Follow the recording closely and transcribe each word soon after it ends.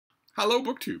Hello,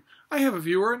 BookTube. I have a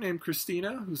viewer named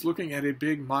Christina who's looking at a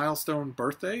big milestone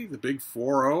birthday, the big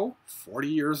 40, 40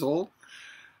 years old.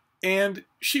 And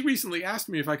she recently asked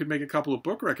me if I could make a couple of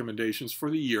book recommendations for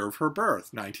the year of her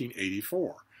birth,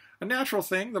 1984. A natural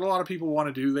thing that a lot of people want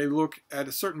to do. They look at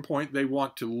a certain point, they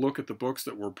want to look at the books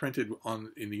that were printed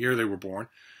in the year they were born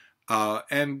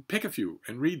and pick a few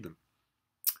and read them.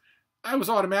 I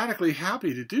was automatically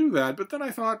happy to do that, but then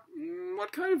I thought,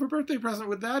 what kind of a birthday present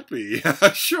would that be?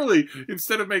 Surely,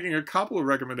 instead of making a couple of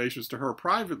recommendations to her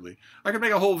privately, I could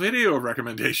make a whole video of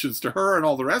recommendations to her and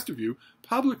all the rest of you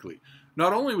publicly.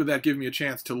 Not only would that give me a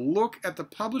chance to look at the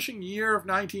publishing year of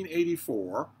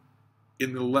 1984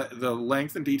 in the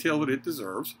length and detail that it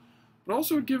deserves, but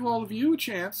also would give all of you a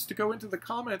chance to go into the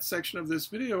comments section of this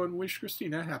video and wish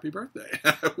Christina a happy birthday.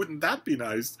 Wouldn't that be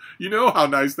nice? You know how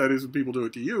nice that is when people do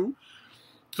it to you.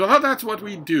 So I thought that's what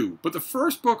we'd do. But the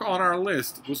first book on our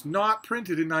list was not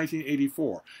printed in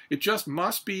 1984. It just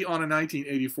must be on a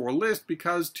 1984 list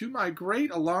because, to my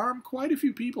great alarm, quite a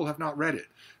few people have not read it.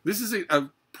 This is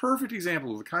a perfect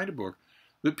example of the kind of book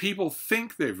that people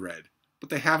think they've read, but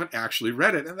they haven't actually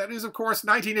read it. And that is, of course,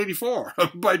 1984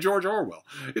 by George Orwell.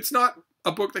 It's not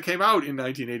a book that came out in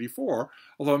 1984,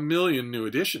 although a million new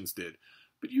editions did.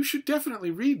 But you should definitely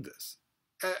read this.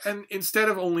 And instead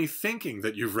of only thinking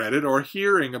that you've read it or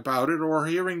hearing about it or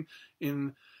hearing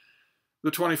in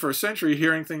the 21st century,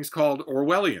 hearing things called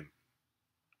Orwellian,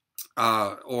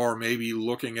 or maybe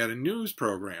looking at a news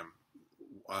program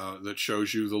that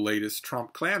shows you the latest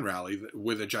Trump Klan rally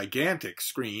with a gigantic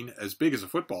screen as big as a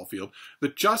football field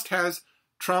that just has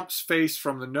Trump's face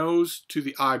from the nose to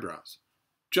the eyebrows.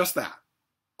 Just that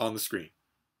on the screen.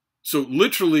 So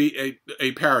literally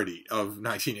a parody of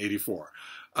 1984.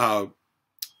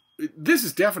 This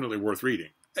is definitely worth reading.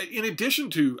 In addition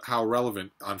to how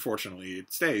relevant, unfortunately,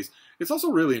 it stays, it's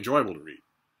also really enjoyable to read.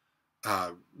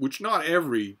 Which not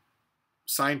every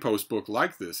signpost book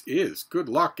like this is. Good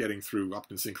luck getting through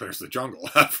Upton Sinclair's The Jungle,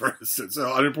 for instance.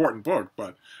 An important book,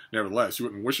 but nevertheless, you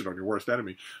wouldn't wish it on your worst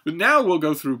enemy. But now we'll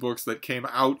go through books that came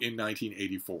out in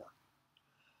 1984.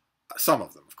 Some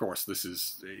of them, of course. This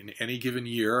is, in any given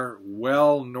year,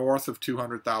 well north of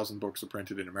 200,000 books are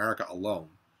printed in America alone.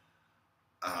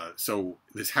 So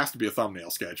this has to be a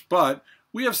thumbnail sketch, but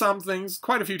we have some things,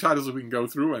 quite a few titles that we can go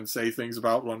through and say things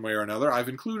about one way or another. I've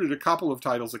included a couple of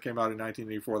titles that came out in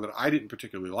 1984 that I didn't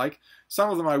particularly like. Some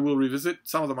of them I will revisit,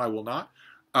 some of them I will not.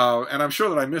 And I'm sure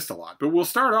that I missed a lot. But we'll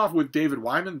start off with David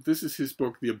Wyman. This is his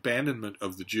book, The Abandonment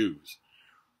of the Jews.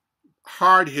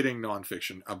 Hard-hitting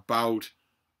nonfiction about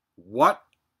what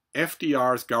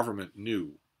FDR's government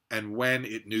knew and when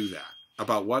it knew that,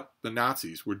 about what the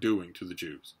Nazis were doing to the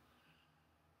Jews.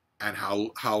 And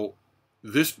how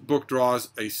this book draws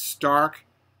a stark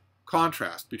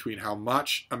contrast between how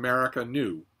much America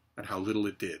knew and how little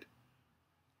it did.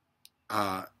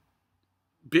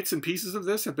 Bits and pieces of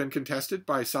this have been contested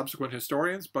by subsequent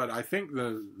historians, but I think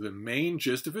the main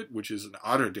gist of it, which is an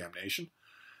utter damnation,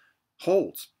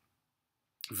 holds.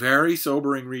 Very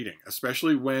sobering reading,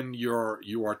 especially when you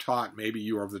are taught, maybe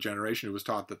you are of the generation who was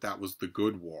taught that that was the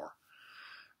good war.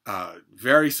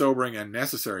 Very sobering and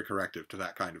necessary corrective to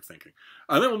that kind of thinking.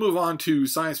 And then we'll move on to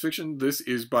science fiction. This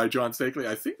is by John Stakely.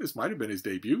 I think this might have been his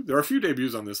debut. There are a few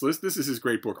debuts on this list. This is his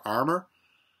great book, Armor,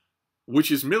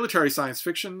 which is military science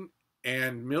fiction,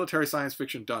 and military science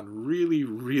fiction done really,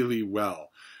 really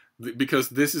well. Because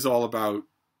this is all about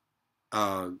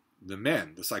the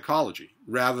men, the psychology,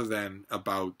 rather than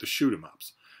about the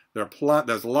shoot-em-ups.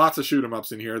 There's lots of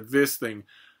shoot-em-ups in here. This thing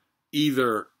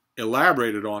either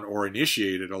elaborated on or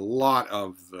initiated a lot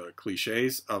of the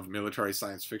cliches of military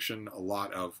science fiction, a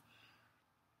lot of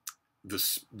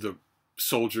the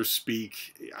soldier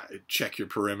speak, check your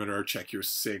perimeter, check your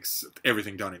six,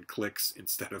 everything done in clicks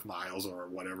instead of miles or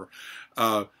whatever.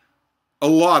 A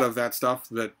lot of that stuff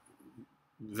that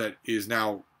is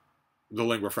now the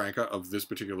lingua franca of this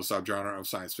particular subgenre of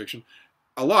science fiction,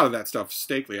 a lot of that stuff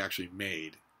Stakely actually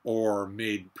made, or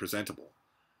made presentable.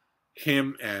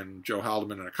 Him and Joe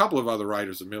Haldeman and a couple of other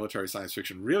writers of military science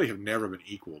fiction really have never been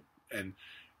equaled, and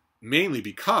mainly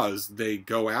because they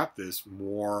go at this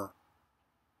more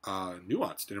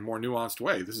nuanced, in a more nuanced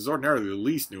way. This is ordinarily the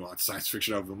least nuanced science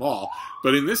fiction of them all,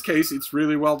 but in this case, it's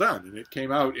really well done, and it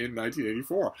came out in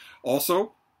 1984.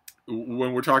 Also,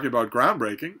 when we're talking about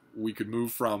groundbreaking, we could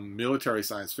move from military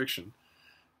science fiction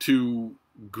to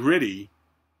gritty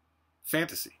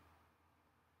fantasy.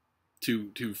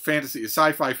 To fantasy,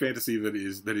 sci-fi fantasy that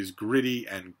is gritty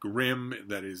and grim,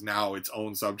 that is now its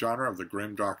own subgenre of the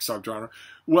grim dark subgenre.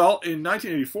 Well, in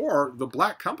 1984, The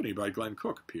Black Company by Glenn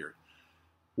Cook appeared.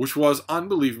 which was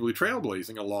unbelievably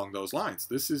trailblazing along those lines.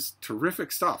 This is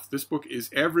terrific stuff. This book is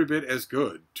every bit as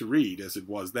good to read as it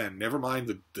was then. Never mind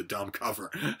the dumb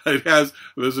cover.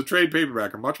 There's a trade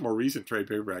paperback, a much more recent trade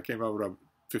paperback, came out about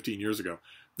 15 years ago,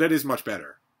 that is much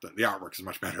better. The artwork is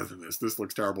much better than this. This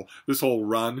looks terrible. This whole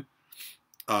run,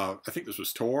 I think this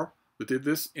was Tor that did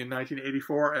this in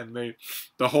 1984, and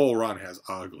the whole run has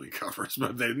ugly covers,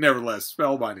 but they nevertheless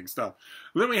spellbinding stuff.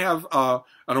 And then we have an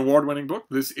award-winning book.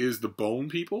 This is The Bone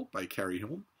People by Carrie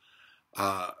Hilm.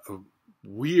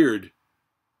 Weird.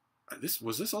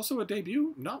 Was this also a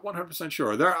debut? Not 100%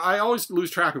 sure. I always lose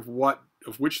track of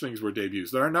which things were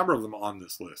debuts. There are a number of them on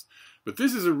this list, but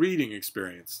this is a reading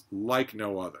experience like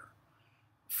no other.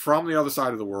 From the other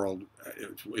side of the world,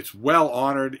 it's well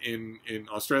honored in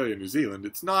Australia and New Zealand.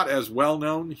 It's not as well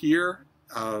known here,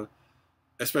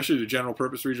 especially to general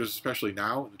purpose readers, especially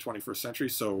now in the 21st century.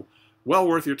 So well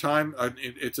worth your time.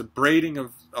 It's a braiding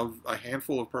of a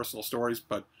handful of personal stories,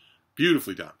 but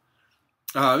beautifully done.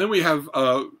 Then we have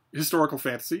historical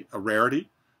fantasy, a rarity,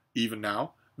 even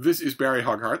now. This is Barry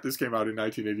Hoghart. This came out in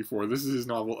 1984. This is his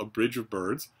novel, A Bridge of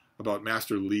Birds, about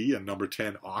Master Li and Number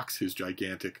 10 Ox, his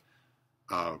gigantic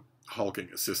hulking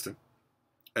assistant.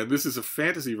 And this is a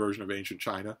fantasy version of ancient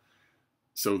China.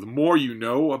 So the more you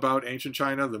know about ancient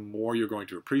China, the more you're going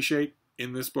to appreciate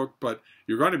in this book, but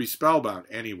you're going to be spellbound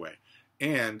anyway.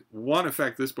 And one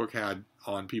effect this book had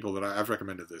on people that I've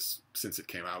recommended this since it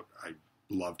came out. I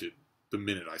loved it the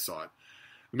minute I saw it.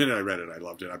 The minute I read it, I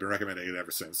loved it. I've been recommending it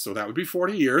ever since. So that would be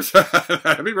 40 years.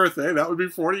 Happy birthday. That would be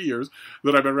 40 years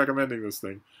that I've been recommending this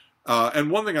thing. And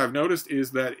one thing I've noticed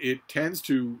is that it tends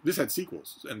to, this had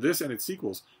sequels, and this and its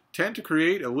sequels tend to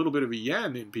create a little bit of a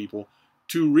yen in people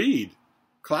to read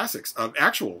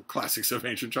actual classics of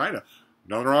ancient China.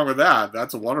 Nothing wrong with that.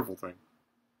 That's a wonderful thing.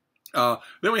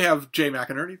 Then we have Jay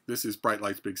McInerney. This is Bright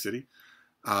Lights, Big City.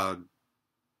 An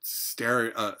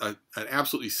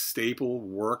absolutely staple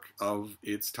work of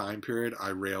its time period. I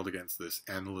railed against this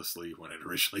endlessly when it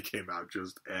originally came out,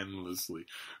 just endlessly,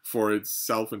 for its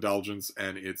self-indulgence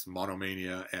and its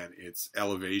monomania and its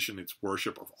elevation, its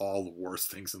worship of all the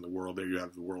worst things in the world. There you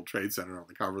have the World Trade Center on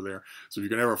the cover there. So if you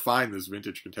can ever find this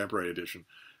vintage contemporary edition,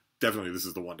 definitely this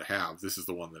is the one to have. This is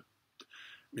the one that,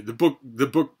 I mean, the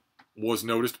book was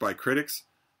noticed by critics,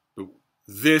 but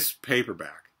this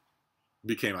paperback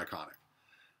became iconic.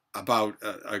 About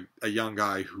a young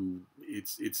guy who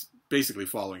it's basically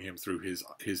following him through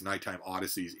his nighttime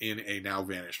odysseys in a now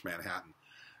vanished Manhattan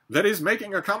that is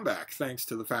making a comeback thanks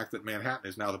to the fact that Manhattan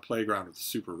is now the playground of the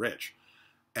super rich,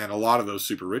 and a lot of those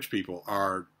super rich people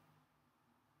are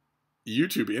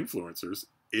YouTube influencers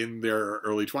in their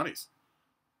early 20s.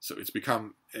 So it's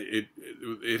become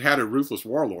it had a ruthless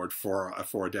warlord for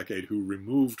a decade who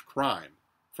removed crime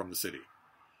from the city,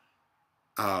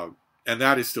 and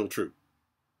that is still true.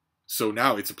 So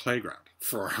now it's a playground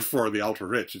for the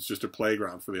ultra-rich. It's just a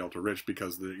playground for the ultra-rich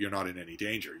because you're not in any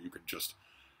danger. You can just...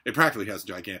 It practically has a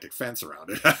gigantic fence around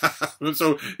it.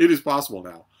 So it is possible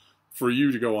now for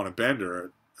you to go on a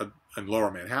bender in lower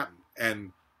Manhattan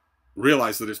and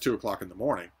realize that it's 2 o'clock in the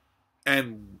morning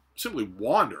and simply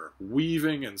wander,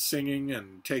 weaving and singing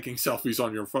and taking selfies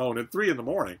on your phone at 3 in the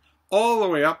morning all the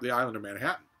way up the island of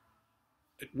Manhattan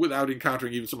without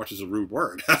encountering even so much as a rude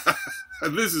word.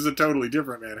 This is a totally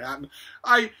different Manhattan.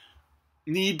 I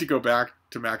need to go back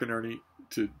to McInerney,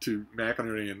 to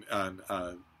McInerney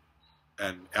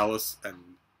and Ellis, and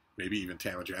maybe even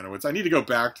Tama Janowitz. I need to go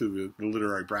back to the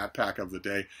literary brat pack of the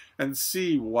day and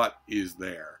see what is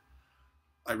there.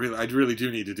 I really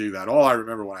do need to do that. All I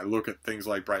remember when I look at things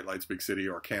like Bright Lights, Big City,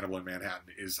 or Cannibal in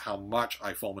Manhattan is how much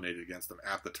I fulminated against them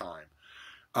at the time.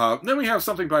 Then we have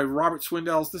something by Robert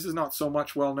Swindells. This is not so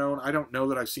much well known. I don't know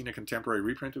that I've seen a contemporary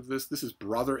reprint of this. This is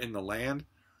Brother in the Land.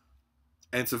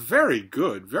 And it's a very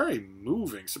good, very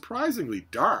moving, surprisingly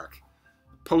dark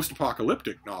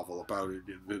post-apocalyptic novel about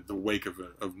the wake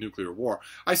of nuclear war.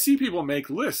 I see people make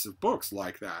lists of books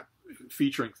like that,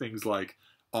 featuring things like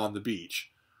On the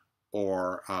Beach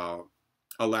or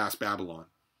Alas, Babylon.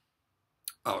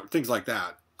 Things like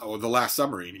that. Or The Last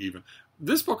Submarine, even.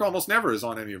 This book almost never is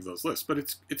on any of those lists, but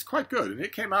it's quite good, and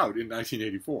it came out in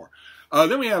 1984.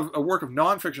 Then we have a work of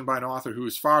nonfiction by an author who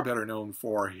is far better known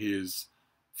for his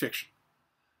fiction.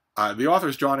 The author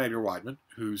is John Edgar Wideman,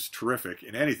 who's terrific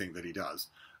in anything that he does.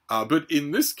 But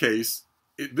in this case,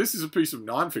 this is a piece of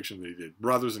nonfiction that he did,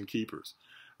 Brothers and Keepers,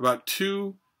 about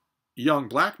two young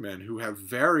black men who have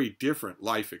very different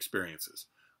life experiences,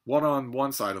 one on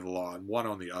one side of the law and one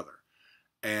on the other.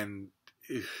 And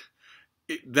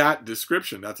that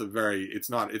description, it's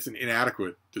an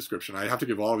inadequate description. I have to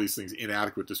give all these things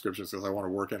inadequate descriptions because I want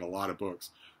to work in a lot of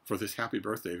books. for this happy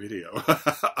birthday video.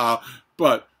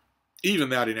 But even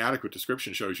that inadequate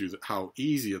description shows you how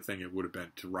easy a thing it would have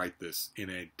been to write this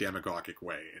in a demagogic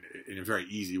way, in a very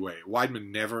easy way. Weidman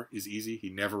never is easy.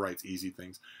 He never writes easy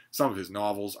things. Some of his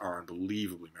novels are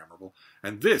unbelievably memorable,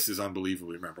 and this is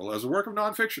unbelievably memorable as a work of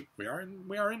nonfiction. We are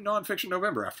in nonfiction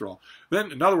November, after all.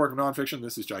 Then another work of nonfiction.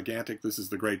 This is gigantic. This is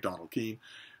the great Donald Keene,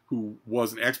 who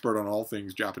was an expert on all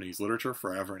things Japanese literature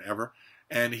forever and ever.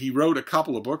 And he wrote a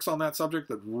couple of books on that subject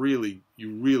that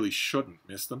you really shouldn't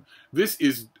miss them. This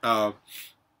is Dawn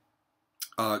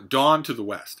to the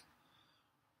West,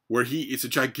 where it's a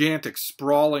gigantic,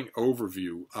 sprawling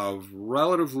overview of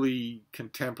relatively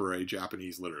contemporary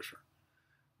Japanese literature.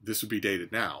 This would be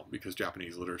dated now, because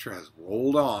Japanese literature has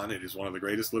rolled on. It is one of the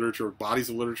greatest bodies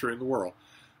of literature in the world.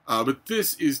 But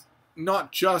this is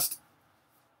not just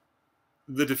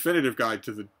the definitive guide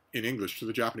in English to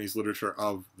the Japanese literature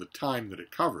of the time that it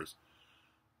covers,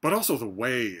 but also the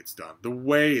way it's done, the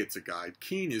way it's a guide.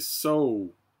 Keene is so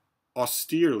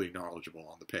austerely knowledgeable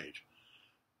on the page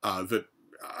that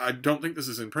I don't think this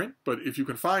is in print, but if you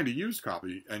can find a used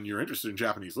copy and you're interested in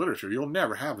Japanese literature, you'll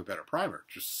never have a better primer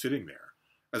just sitting there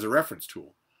as a reference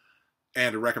tool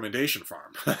and a recommendation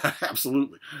farm.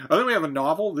 Absolutely. Then we have a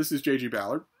novel. This is J.G.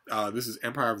 Ballard. This is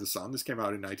Empire of the Sun. This came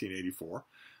out in 1984.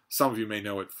 Some of you may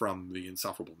know it from the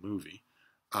Insufferable movie.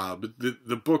 But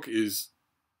the book is...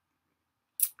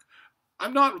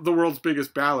 I'm not the world's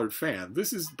biggest Ballard fan.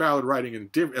 This is Ballard writing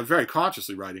very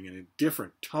consciously writing in a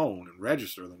different tone and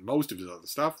register than most of his other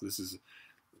stuff. This is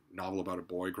a novel about a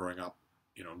boy growing up,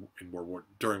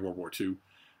 during World War II.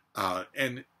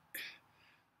 And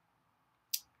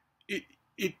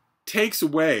it takes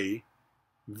away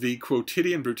the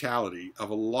quotidian brutality of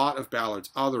a lot of Ballard's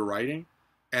other writing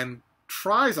and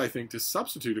tries, I think, to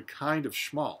substitute a kind of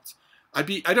schmaltz. I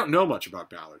don't know much about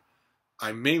Ballard.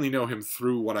 I mainly know him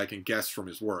through what I can guess from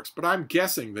his works, but I'm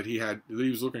guessing that he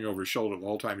was looking over his shoulder the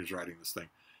whole time he was writing this thing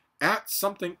at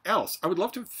something else. I would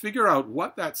love to figure out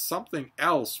what that something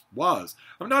else was.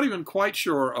 I'm not even quite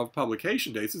sure of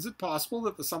publication dates. Is it possible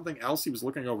that the something else he was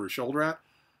looking over his shoulder at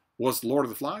was Lord of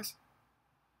the Flies?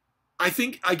 I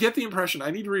get the impression, I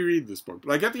need to reread this book,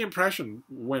 but I get the impression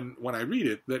when I read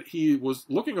it that he was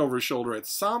looking over his shoulder at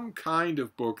some kind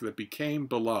of book that became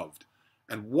beloved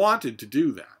and wanted to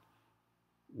do that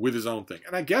with his own thing.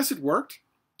 And I guess it worked.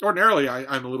 Ordinarily,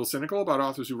 I'm a little cynical about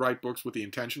authors who write books with the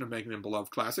intention of making them beloved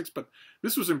classics, but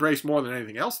this was embraced more than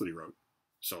anything else that he wrote.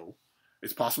 So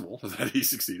it's possible that he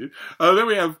succeeded. Then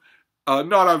we have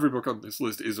not every book on this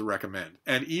list is a recommend.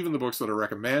 And even the books that are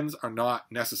recommends are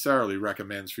not necessarily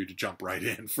recommends for you to jump right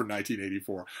in for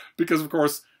 1984. Because, of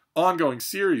course, ongoing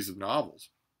series of novels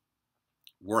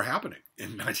were happening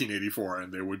in 1984,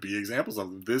 and there would be examples of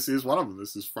them. This is one of them.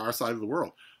 This is Far Side of the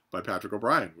World by Patrick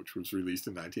O'Brian, which was released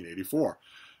in 1984.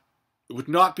 It would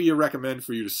not be a recommend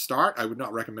for you to start. I would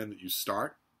not recommend that you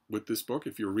start with this book.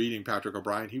 If you're reading Patrick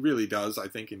O'Brian, he really does, I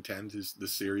think, intend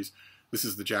this series. This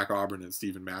is the Jack Auburn and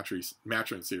Stephen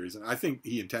Maturin series, and I think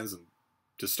he intends them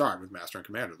to start with Master and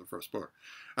Commander, the first book.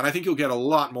 And I think you'll get a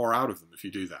lot more out of them if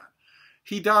you do that.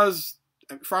 He does...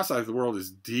 Far Side of the World is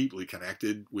deeply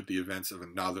connected with the events of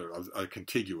a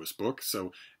contiguous book,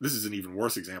 so this is an even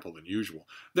worse example than usual.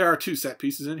 There are two set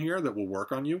pieces in here that will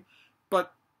work on you,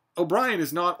 but O'Brian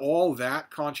is not all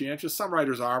that conscientious. Some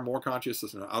writers are more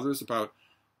conscientious than others about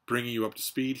bringing you up to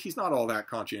speed. He's not all that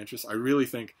conscientious. I really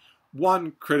think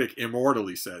one critic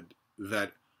immortally said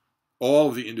that all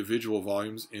of the individual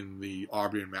volumes in the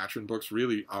Aubrey and Maturin books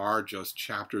really are just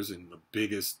chapters in the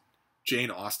biggest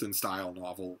Jane Austen-style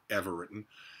novel ever written.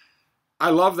 I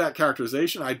love that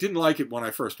characterization. I didn't like it when I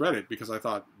first read it because I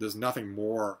thought there's nothing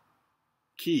more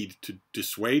keyed to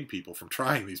dissuade people from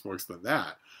trying these books than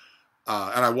that.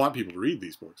 And I want people to read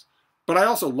these books. But I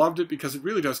also loved it because it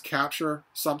really does capture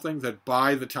something that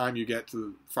by the time you get to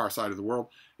the Far Side of the World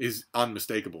is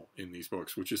unmistakable in these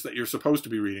books, which is that you're supposed to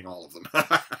be reading all of them.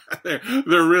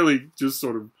 They're really just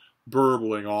sort of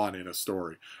burbling on in a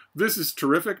story. This is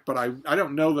terrific, but I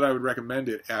don't know that I would recommend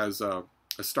it as a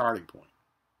starting point.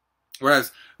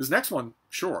 Whereas this next one,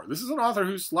 sure. This is an author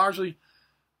who's largely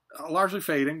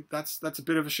fading. That's a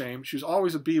bit of a shame. She was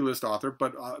always a B-list author,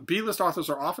 but B-list authors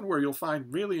are often where you'll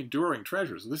find really enduring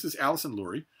treasures. This is Alison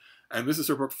Lurie, and this is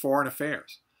her book Foreign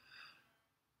Affairs.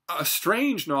 A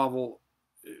strange novel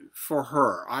for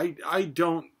her. I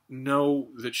don't know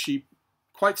that she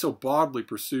quite so broadly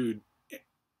pursued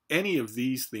any of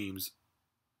these themes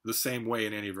the same way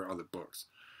in any of her other books.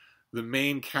 The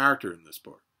main character in this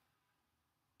book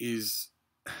is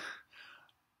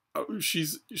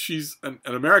she's an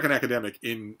American academic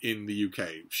in the UK.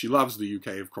 She loves the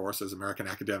UK, of course, as American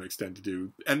academics tend to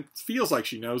do, and feels like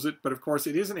she knows it. But of course,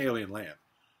 it is an alien land,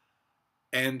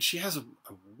 and she has a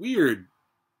weird,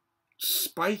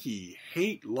 spiky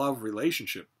hate-love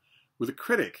relationship with a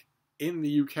critic in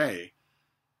the UK.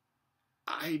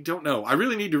 I don't know. I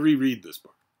really need to reread this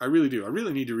book. I really do. I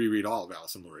really need to reread all of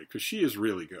Alison Lurie because she is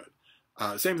really good.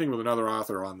 Same thing with another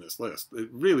author on this list. It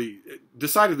really,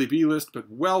 decidedly B-list, but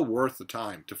well worth the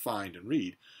time to find and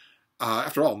read.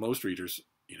 After all, most readers,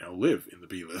 live in the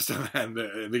B-list, and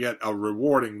they get a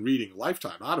rewarding reading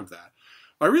lifetime out of that.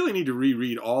 I really need to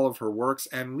reread all of her works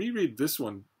and reread this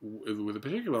one with a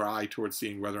particular eye towards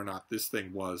seeing whether or not this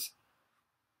thing was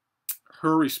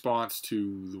her response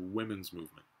to the women's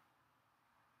movement.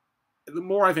 The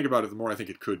more I think about it, the more I think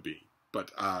it could be.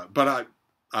 But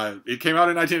it came out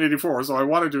in 1984, so I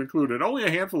wanted to include it. Only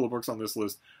a handful of books on this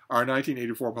list are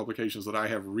 1984 publications that I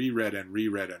have reread and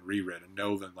reread and reread and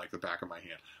know them like the back of my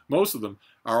hand. Most of them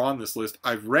are on this list.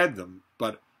 I've read them,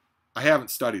 but I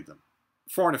haven't studied them.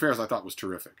 Foreign Affairs I thought was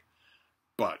terrific,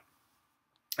 but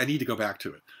I need to go back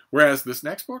to it. Whereas this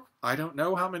next book, I don't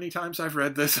know how many times I've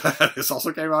read this. This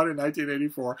also came out in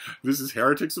 1984. This is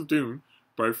Heretics of Dune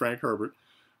by Frank Herbert.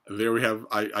 There we have,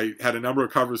 I had a number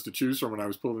of covers to choose from when I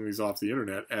was pulling these off the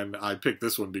internet, and I picked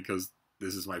this one because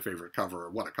this is my favorite cover,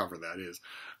 or what a cover that is.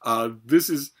 This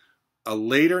is a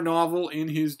later novel in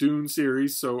his Dune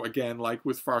series, so again, like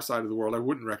with Far Side of the World, I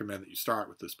wouldn't recommend that you start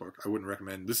with this book. I wouldn't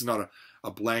recommend, this is not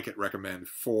a blanket recommend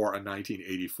for a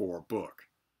 1984 book.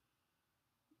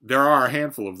 There are a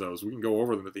handful of those. We can go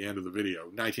over them at the end of the video.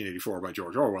 1984 by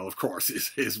George Orwell, of course,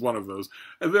 is one of those.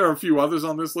 And there are a few others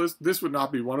on this list. This would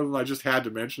not be one of them. I just had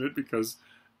to mention it because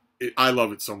I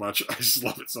love it so much. I just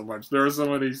love it so much. There are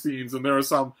so many scenes, and there are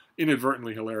some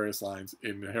inadvertently hilarious lines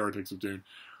in Heretics of Dune.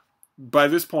 By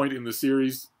this point in the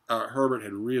series, Herbert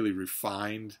had really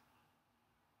refined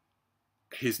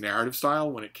his narrative style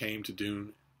when it came to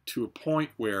Dune to a point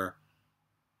where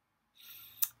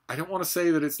I don't want to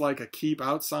say that it's like a keep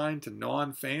out sign to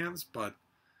non-fans, but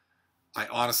I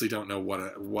honestly don't know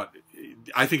what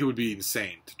I think it would be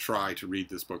insane to try to read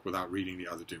this book without reading the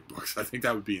other Dune books. I think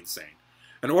that would be insane.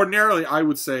 And ordinarily, I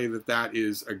would say that that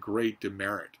is a great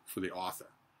demerit for the author.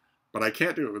 But I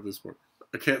can't do it with this book.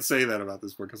 I can't say that about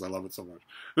this book because I love it so much.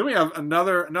 Then we have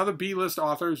another B-list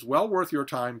author who's well worth your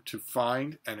time to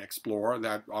find and explore.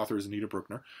 That author is Anita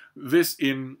Brookner. This,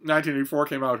 in 1984,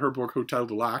 came out, her book, Hotel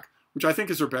du Lac, which I think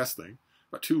is her best thing.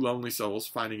 About two lonely souls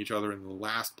finding each other in the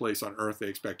last place on Earth they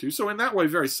expect to. So in that way,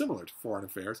 very similar to Foreign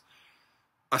Affairs.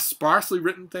 A sparsely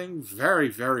written thing, very,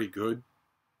 very good.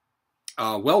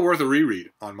 Well worth a reread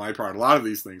on my part. A lot of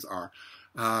these things are.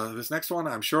 This next one,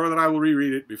 I'm sure that I will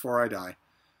reread it before I die.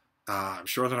 I'm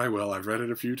sure that I will. I've read it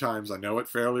a few times. I know it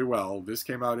fairly well. This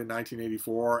came out in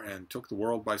 1984 and took the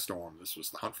world by storm. This was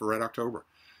The Hunt for Red October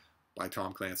by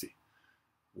Tom Clancy,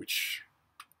 which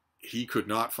he could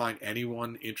not find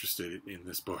anyone interested in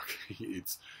this book.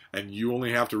 And you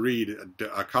only have to read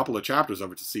a couple of chapters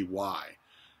of it to see why.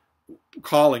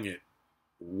 Calling it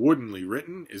woodenly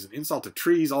written is an insult to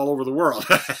trees all over the world.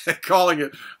 Calling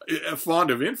it fond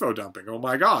of info dumping. Oh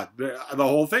my God, the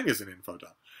whole thing is an info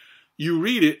dump. You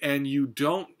read it and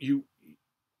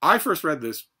I first read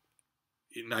this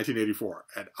in 1984,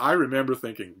 and I remember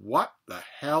thinking, what the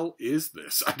hell is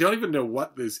this? I don't even know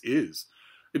what this is.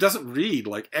 It doesn't read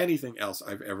like anything else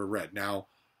I've ever read. Now,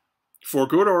 for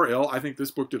good or ill, I think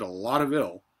this book did a lot of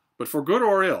ill, but for good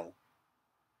or ill,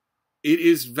 it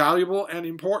is valuable and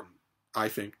important, I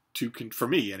think, for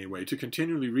me anyway, to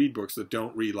continually read books that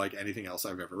don't read like anything else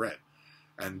I've ever read.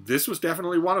 And this was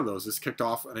definitely one of those. This kicked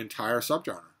off an entire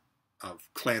subgenre of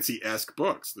Clancy-esque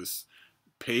books. This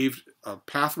paved a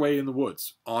pathway in the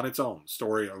woods on its own.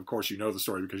 Story, of course, you know the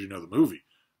story because you know the movie.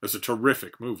 There's a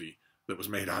terrific movie that was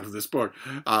made out of this book.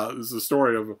 This is a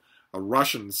story of a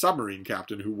Russian submarine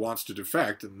captain who wants to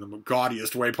defect in the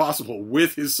gaudiest way possible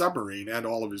with his submarine and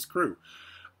all of his crew.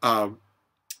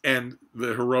 And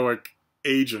the heroic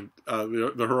agent,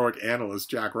 the heroic analyst,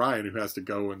 Jack Ryan, who has to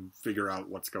go and figure out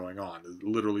what's going on. Is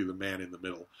literally the man in the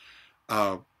middle.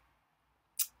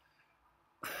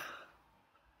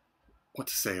 What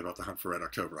to say about The Hunt for Red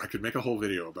October? I could make a whole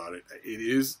video about it. It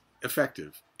is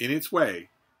effective. In its way,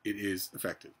 it is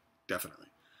effective. Definitely.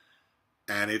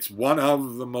 And it's one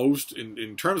of the most,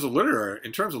 in terms of literature,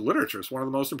 it's one of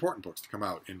the most important books to come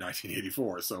out in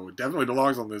 1984. So it definitely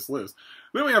belongs on this list.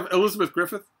 Then we have Elizabeth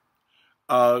Griffith.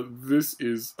 This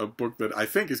is a book that I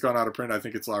think has gone out of print. I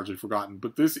think it's largely forgotten.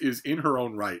 But this is, in her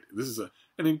own right, this is an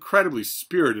incredibly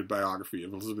spirited biography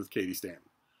of Elizabeth Cady Stanton,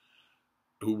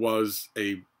 who was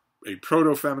a a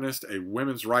proto-feminist, a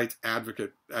women's rights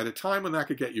advocate at a time when that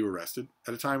could get you arrested,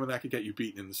 at a time when that could get you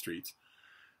beaten in the streets.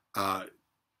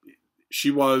 She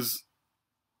was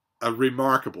a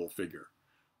remarkable figure.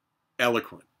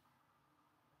 Eloquent,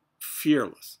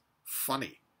 fearless,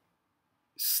 funny,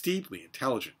 steeply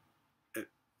intelligent,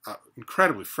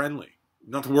 incredibly friendly.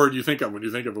 Not the word you think of when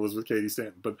you think of Elizabeth Cady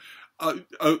Stanton, but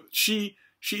she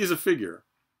is a figure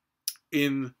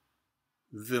in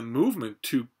the movement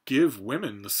to give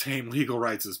women the same legal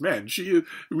rights as men.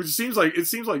 It seems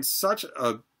like such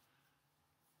a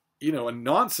a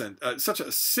nonsense, such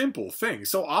a simple thing,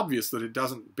 so obvious that it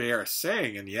doesn't bear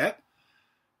saying, and yet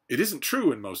it isn't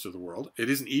true in most of the world. It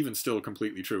isn't even still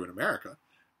completely true in America.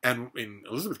 And in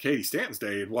Elizabeth Cady Stanton's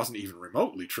day, it wasn't even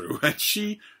remotely true. And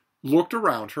she looked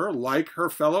around her, like her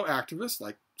fellow activists,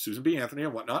 like Susan B. Anthony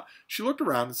and whatnot. She looked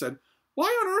around and said, why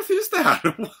on earth is that?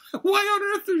 Why on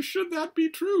earth should that be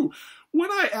true? When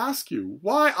I ask you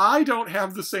why I don't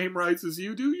have the same rights as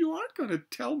you do, you aren't going to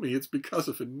tell me it's because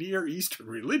of a Near Eastern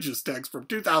religious text from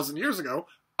 2,000 years ago.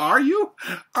 Are you?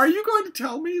 Are you going to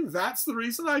tell me that's the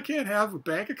reason I can't have a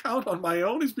bank account on my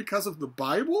own is because of the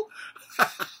Bible?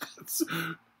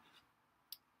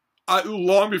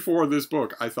 Long before this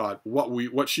book, I thought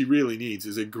what she really needs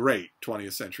is a great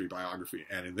 20th century biography.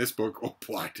 And in this book, oh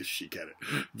boy, does she get it.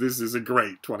 This is a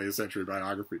great 20th century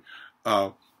biography.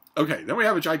 Okay, then we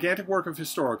have a gigantic work of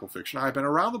historical fiction. I've been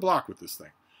around the block with this thing.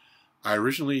 I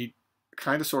originally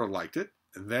kind of sort of liked it.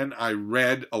 And then I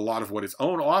read a lot of what its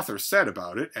own author said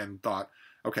about it and thought,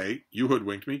 okay, you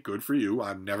hoodwinked me. Good for you.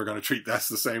 I'm never going to treat this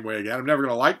the same way again. I'm never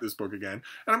going to like this book again.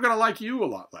 And I'm going to like you a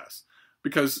lot less.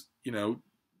 Because,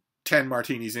 10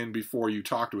 martinis in before you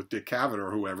talked with Dick Cavett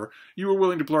or whoever, you were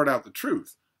willing to blurt out the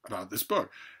truth about this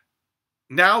book.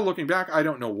 Now, looking back, I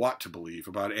don't know what to believe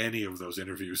about any of those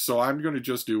interviews. So I'm going to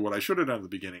just do what I should have done at the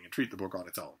beginning and treat the book on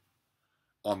its own,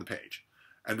 on the page.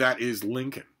 And that is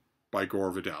Lincoln by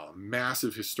Gore Vidal, a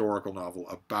massive historical novel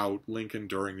about Lincoln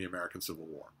during the American Civil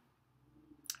War.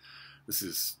 This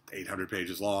is 800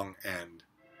 pages long, and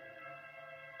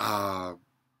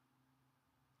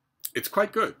it's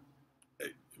quite good.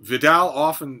 Vidal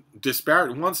often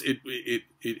disparaged. Once it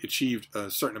achieved a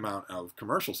certain amount of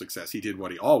commercial success, he did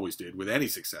what he always did with any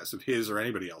success of his or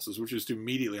anybody else's, which is to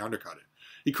immediately undercut it.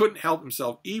 He couldn't help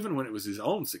himself even when it was his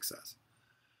own success.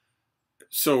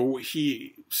 So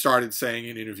he started saying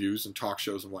in interviews and talk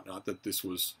shows and whatnot that this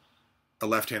was a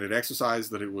left-handed exercise,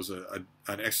 that it was an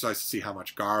exercise to see how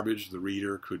much garbage the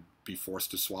reader could be forced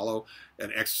to swallow,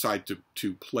 an exercise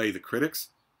to play the critics.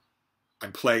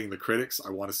 I'm playing the critics.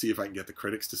 I want to see if I can get the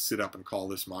critics to sit up and call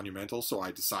this monumental, so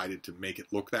I decided to make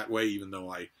it look that way, even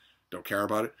though I don't care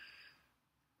about it.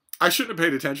 I shouldn't have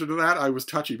paid attention to that. I was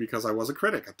touchy because I was a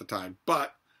critic at the time,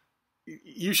 but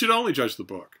you should only judge the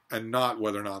book and not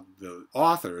whether or not the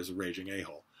author is a raging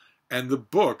a-hole. And the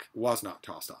book was not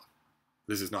tossed off.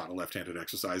 This is not a left-handed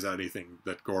exercise. Anything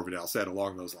that Gore Vidal said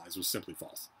along those lines was simply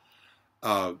false.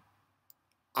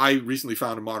 I recently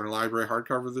found a Modern Library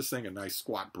hardcover of this thing, a nice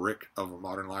squat brick of a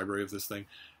Modern Library of this thing,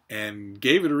 and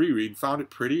gave it a reread, found it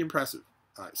pretty impressive.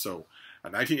 So a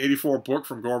 1984 book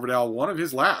from Gore Vidal, one of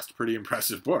his last pretty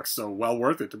impressive books, so well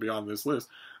worth it to be on this list.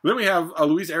 Then we have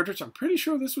Louise Erdrich. I'm pretty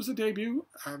sure this was a debut.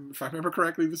 If I remember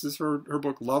correctly, this is her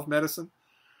book, Love Medicine.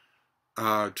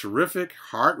 Terrific,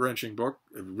 heart-wrenching book,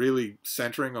 really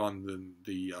centering on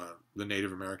the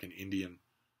Native American Indian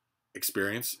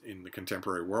experience in the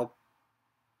contemporary world.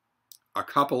 A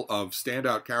couple of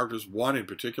standout characters, one in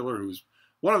particular who's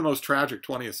one of the most tragic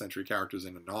 20th century characters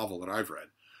in a novel that I've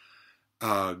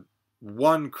read.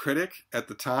 One critic at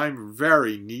the time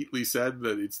very neatly said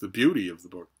that it's the beauty of the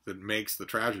book that makes the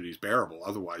tragedies bearable.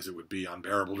 Otherwise, it would be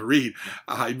unbearable to read.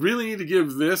 I really need to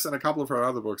give this and a couple of her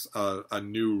other books a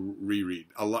new reread.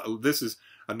 This is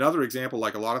another example,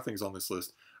 like a lot of things on this list,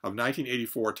 of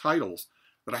 1984 titles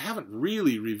that I haven't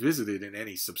really revisited in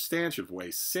any substantive way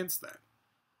since then.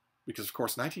 Because, of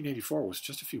course, 1984 was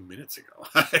just a few minutes ago.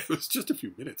 It was just a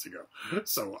few minutes ago.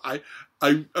 So I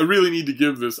really need to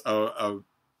give this a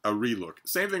relook.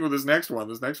 Same thing with this next one.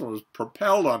 This next one was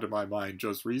propelled onto my mind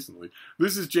just recently.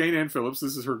 This is Jane Ann Phillips.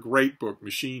 This is her great book,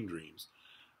 Machine Dreams,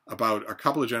 about a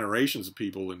couple of generations of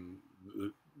people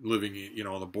living,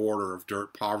 on the border of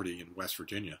dirt poverty in West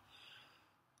Virginia.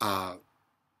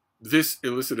 This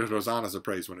elicited hosannas of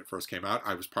praise when it first came out.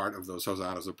 I was part of those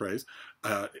hosannas of praise.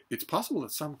 It's possible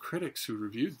that some critics who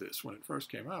reviewed this when it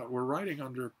first came out were writing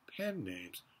under pen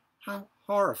names. How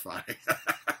horrifying.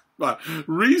 But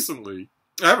recently,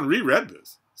 I haven't reread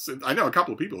this. I know a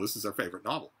couple of people, this is their favorite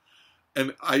novel.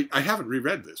 And I haven't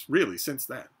reread this, really, since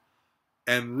then.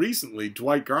 And recently,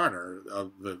 Dwight Garner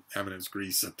of the eminence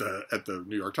Grease at the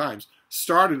New York Times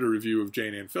started a review of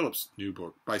Jane Ann Phillips' new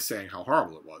book by saying how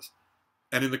horrible it was.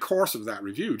 And in the course of that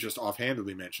review, just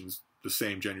offhandedly mentions the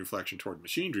same genuflection toward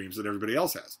machine dreams that everybody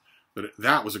else has.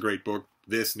 That was a great book.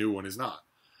 This new one is not.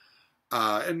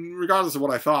 And regardless of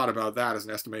what I thought about that as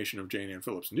an estimation of Jane Ann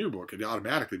Phillips' new book, it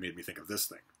automatically made me think of this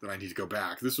thing, that I need to go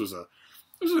back. This was,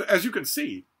 as you can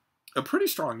see, a pretty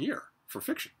strong year for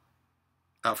fiction,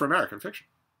 for American fiction.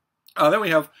 Then we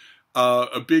have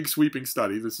a big sweeping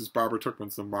study. This is Barbara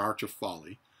Tuchman's The March of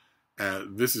Folly.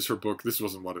 This is her book. This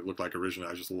wasn't what it looked like originally.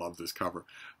 I just love this cover.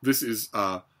 This is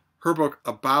her book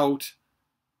about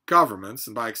governments,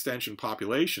 and by extension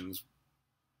populations,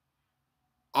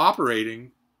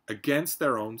 operating against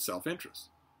their own self-interest.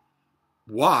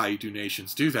 Why do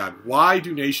nations do that? Why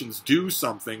do nations do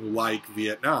something like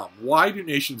Vietnam? Why do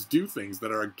nations do things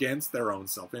that are against their own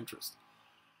self-interest?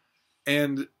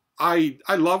 And I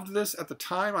loved this at the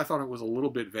time. I thought it was a little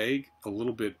bit vague, a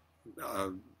little bit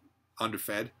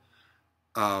underfed.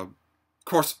 Of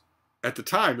course, at the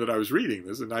time that I was reading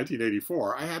this in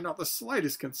 1984, I had not the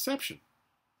slightest conception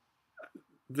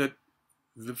that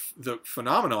the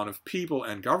phenomenon of people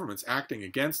and governments acting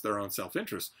against their own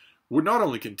self-interest would not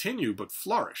only continue, but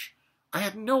flourish. I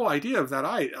had no idea of that.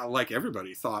 I, like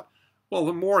everybody, thought, well,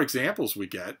 the more examples we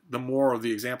get, the more of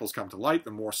the examples come to light,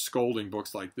 the more scolding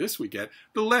books like this we get,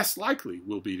 the less likely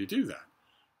we'll be to do that.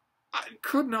 It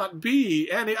could not be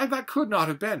any, that could not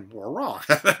have been more wrong.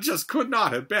 That just could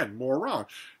not have been more wrong.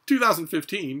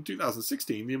 2015,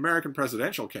 2016, the American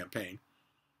presidential campaign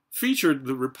featured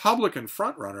the Republican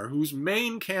frontrunner whose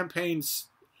main campaign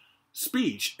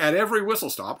speech at every whistle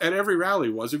stop, at every rally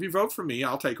was, if you vote for me,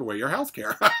 I'll take away your health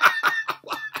care.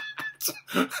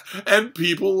 And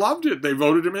people loved it. They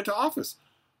voted him into office.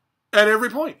 At every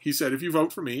point, he said, if you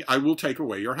vote for me, I will take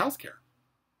away your health care.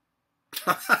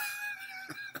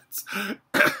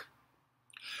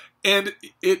 And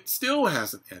it still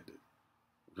hasn't ended,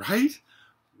 right?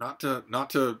 Not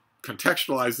to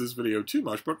contextualize this video too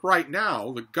much, but right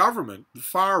now, the government, the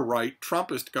far-right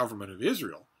Trumpist government of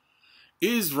Israel,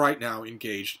 is right now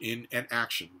engaged in an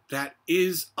action that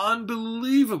is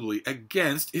unbelievably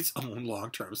against its own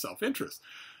long-term self-interest.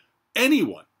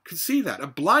 Anyone could see that. A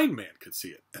blind man could see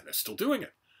it, and they're still doing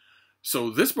it. So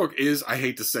this book is, I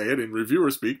hate to say it in reviewer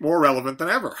speak, more relevant than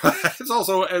ever. It's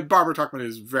also, Barbara Tuchman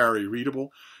is very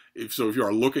readable. If you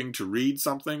are looking to read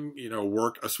something,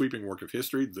 a sweeping work of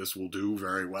history, this will do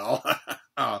very well.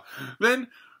 Then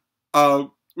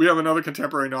we have another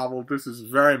contemporary novel. This is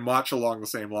very much along the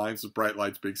same lines as Bright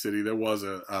Lights, Big City. There was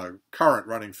a current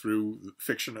running through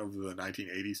fiction of the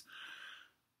 1980s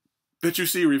that you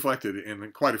see reflected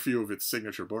in quite a few of its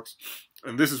signature books.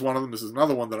 And this is one of them. This is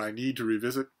another one that I need to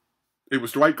revisit. It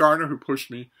was Dwight Garner who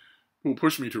pushed me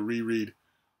to reread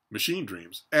Machine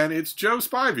Dreams. And it's Joe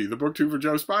Spivey. The booktube for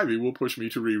Joe Spivey will push me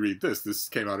to reread this. This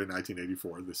came out in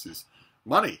 1984. This is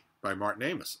Money by Martin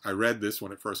Amis. I read this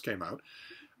when it first came out.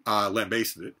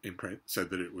 Lambasted it in print, said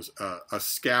that it was a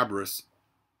scabrous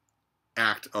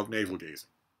act of navel-gazing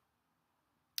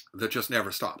that just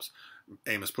never stops.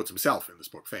 Amos puts himself in this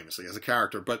book famously as a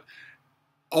character, but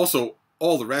also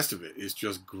all the rest of it is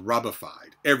just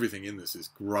grubbified. Everything in this is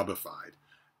grubbified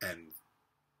and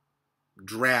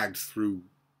dragged through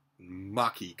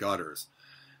mucky gutters.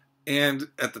 And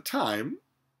at the time,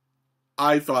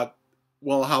 I thought,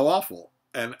 well, how awful.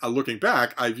 And looking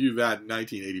back, I view that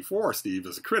 1984 Steve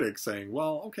as a critic saying,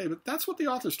 well, okay, but that's what the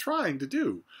author's trying to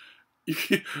do.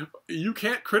 You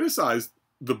can't criticize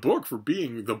the book for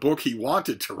being the book he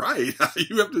wanted to write.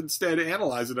 You have to instead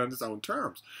analyze it on its own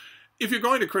terms. If you're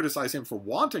going to criticize him for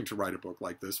wanting to write a book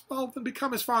like this, well, then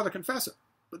become his father confessor.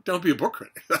 But don't be a book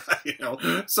critic.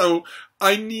 So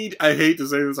I hate to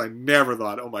say this, I never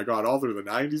thought, oh my God, all through the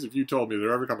 90s, if you told me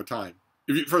there ever come a time,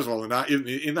 first of all, in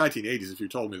 1980s, if you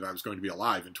told me that I was going to be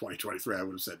alive in 2023, I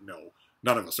would have said, no,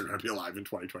 none of us are going to be alive in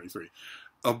 2023.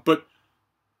 But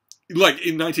like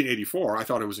in 1984, I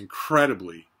thought it was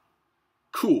incredibly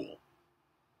cool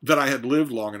that I had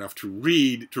lived long enough to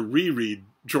reread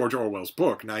George Orwell's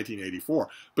book, 1984.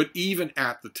 But even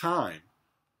at the time,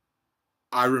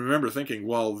 I remember thinking,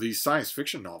 well, these science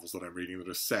fiction novels that I'm reading that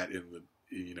are set in the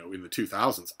in the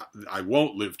 2000s, I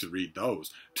won't live to read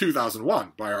those.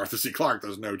 2001 by Arthur C. Clarke,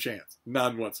 there's no chance.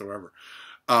 None whatsoever.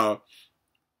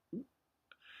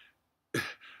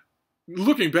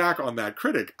 Looking back on that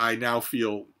critic, I now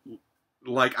feel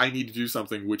like I need to do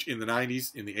something which in the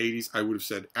 90s, in the 80s, I would have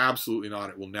said, absolutely not,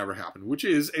 it will never happen, which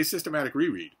is a systematic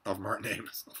reread of Martin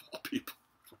Amis, of all people.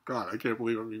 God, I can't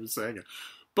believe I'm even saying it.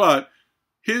 But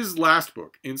his last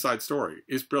book, Inside Story,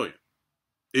 is brilliant.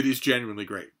 It is genuinely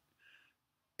great.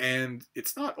 And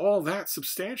it's not all that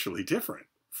substantially different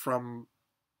from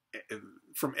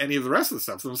any of the rest of the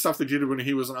stuff. The stuff they did when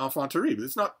he was an enfant terrible.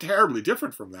 It's not terribly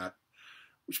different from that,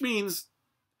 which means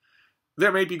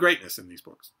there may be greatness in these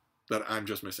books that I'm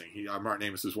just missing. Martin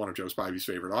Amis is one of Joe Spivey's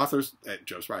favorite authors.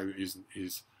 Joe Spivey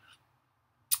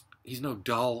he's not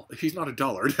a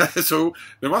dullard. So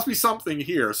there must be something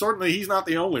here. Certainly he's not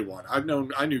the only one.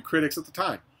 I knew critics at the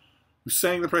time who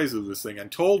sang the praises of this thing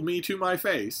and told me to my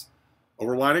face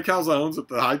over wine and calzones at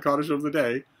the Hyde Cottage of the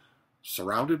day,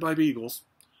 surrounded by beagles,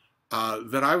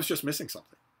 that I was just missing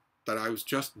something.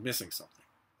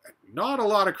 Not a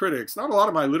lot of critics, not a lot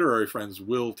of my literary friends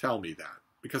will tell me that,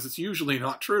 because it's usually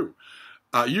not true.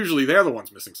 Usually they're the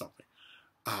ones missing something.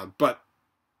 But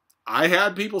I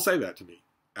had people say that to me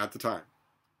at the time.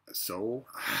 So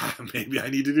maybe I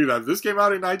need to do that. This came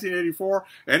out in 1984.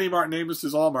 Any Martin Amis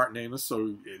is all Martin Amis,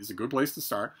 so it's a good place to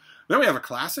start. Then we have a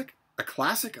classic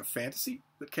of fantasy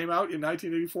that came out in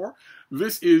 1984.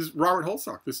 This is Robert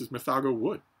Holstock. This is Mythago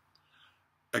Wood.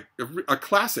 A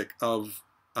classic of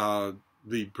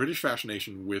the British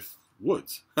fascination with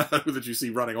woods that you see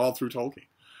running all through Tolkien.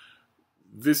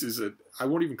 This is I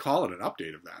won't even call it an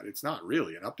update of that. It's not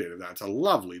really an update of that. It's a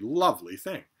lovely, lovely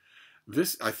thing.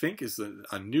 This, I think, is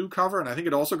a new cover, and I think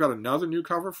it also got another new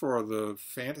cover for the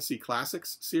Fantasy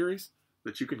Classics series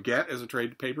that you can get as a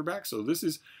trade paperback. So this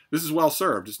is well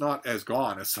served. It's not as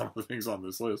gone as some of the things on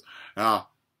this list.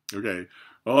 Okay.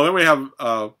 Well, then we have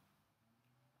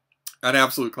an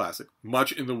absolute classic,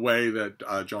 much in the way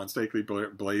that John Stakely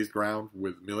blazed ground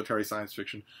with military science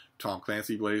fiction. Tom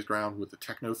Clancy blazed ground with the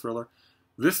techno thriller.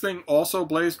 This thing also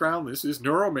blazed ground. This is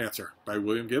Neuromancer by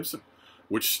William Gibson,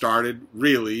 which started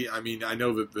really, I mean, I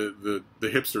know that the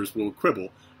hipsters will quibble,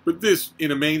 but this,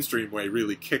 in a mainstream way,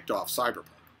 really kicked off cyberpunk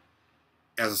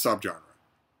as a subgenre.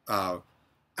 I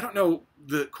don't know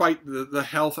quite the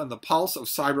health and the pulse of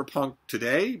cyberpunk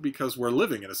today, because we're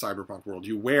living in a cyberpunk world.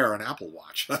 You wear an Apple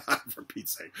Watch, for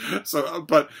Pete's sake. So,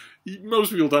 but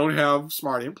most people don't have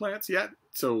smart implants yet.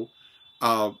 So,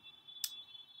 and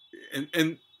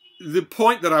the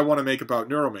point that I want to make about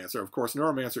Neuromancer, of course,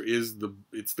 Neuromancer is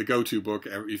it's the go-to book.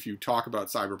 If you talk about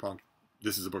cyberpunk,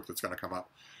 this is a book that's going to come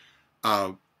up.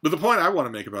 But the point I want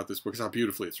to make about this book is how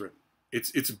beautifully it's written.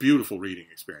 It's a beautiful reading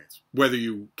experience, whether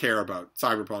you care about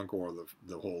cyberpunk or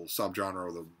the whole subgenre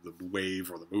or the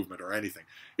wave or the movement or anything.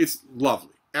 It's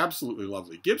lovely, absolutely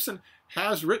lovely. Gibson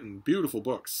has written beautiful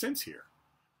books since here,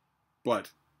 but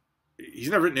he's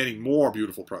never written any more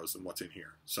beautiful prose than what's in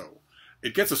here. So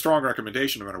it gets a strong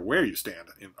recommendation no matter where you stand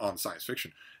on science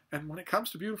fiction. And when it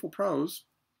comes to beautiful prose,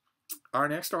 our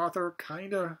next author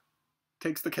kind of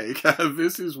takes the cake.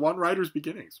 This is One Writer's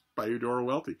Beginnings by Eudora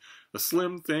Welty. A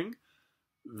slim thing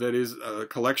that is a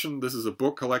collection. This is a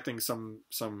book collecting some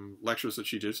lectures that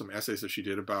she did, some essays that she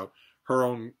did about her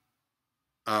own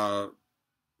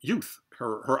youth,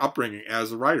 her upbringing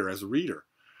as a writer, as a reader,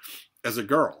 as a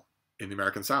girl in the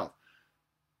American South.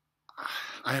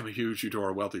 I am a huge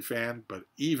Eudora Welty fan, but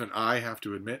even I have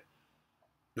to admit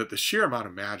that the sheer amount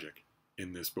of magic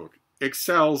in this book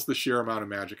excels the sheer amount of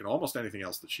magic in almost anything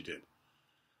else that she did.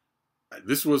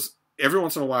 This was, every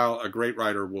once in a while, a great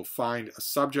writer will find a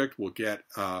subject, will get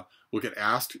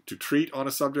asked to treat on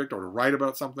a subject or to write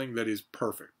about something that is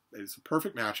perfect. It's a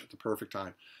perfect match at the perfect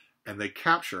time, and they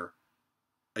capture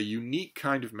a unique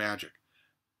kind of magic.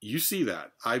 You see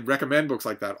that. I recommend books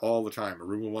like that all the time. A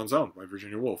Room of One's Own by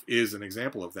Virginia Woolf is an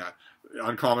example of that.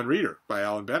 Uncommon Reader by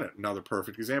Alan Bennett, another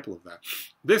perfect example of that.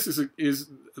 This is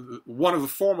one of the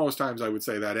foremost times I would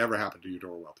say that ever happened to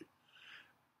Eudora Welty.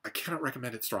 I cannot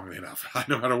recommend it strongly enough.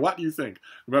 No matter what you think,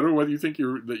 no matter whether you think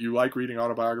that you like reading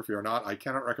autobiography or not, I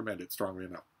cannot recommend it strongly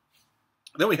enough.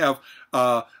 Then we have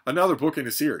another book in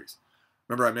a series.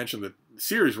 Remember I mentioned that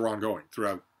series were ongoing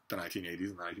throughout the 1980s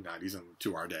and 1990s and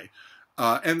to our day.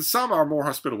 And some are more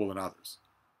hospitable than others.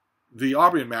 The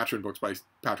Aubrey and Maturin books by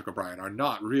Patrick O'Brien are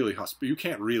not really hospitable. You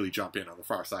can't really jump in on the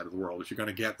far side of the world if you're going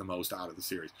to get the most out of the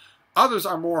series. Others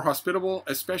are more hospitable,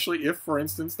 especially if, for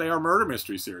instance, they are murder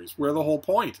mystery series, where the whole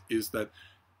point is that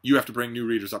you have to bring new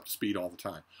readers up to speed all the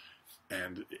time.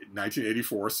 And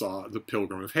 1984 saw The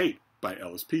Pilgrim of Hate by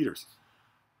Ellis Peters,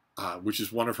 which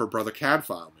is one of her Brother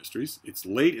Cadfael mysteries. It's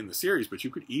late in the series, but you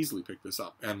could easily pick this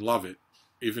up and love it,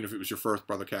 even if it was your first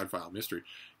Brother Cadfael mystery.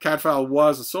 Cadfael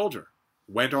was a soldier,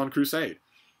 went on crusade,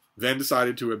 then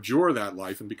decided to abjure that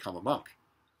life and become a monk.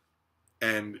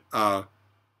 And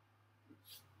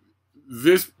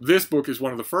this book is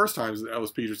one of the first times that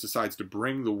Ellis Peters decides to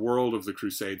bring the world of the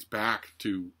Crusades back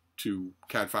to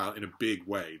Cadfael in a big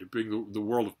way, to bring the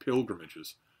world of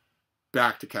pilgrimages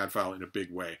back to Cadfael in a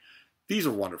big way. These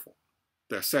are wonderful.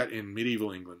 They're set in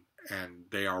medieval England, and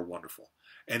they are wonderful.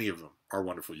 Any of them are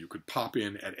wonderful. You could pop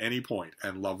in at any point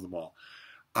and love them all.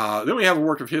 Then we have a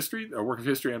work of history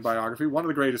and biography, one of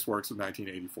the greatest works of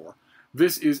 1984.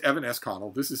 This is Evan S.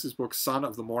 Connell. This is his book, Son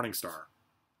of the Morning Star.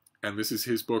 And this is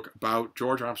his book about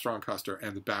George Armstrong Custer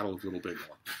and the Battle of Little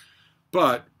Bighorn.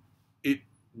 But it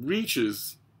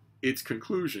reaches its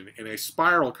conclusion in a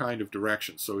spiral kind of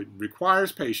direction. So it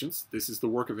requires patience. This is the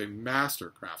work of a master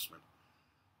craftsman.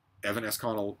 Evan S.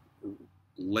 Connell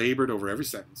labored over every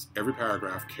sentence, every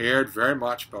paragraph, cared very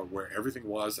much about where everything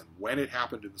was and when it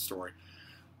happened in the story.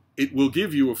 It will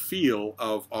give you a feel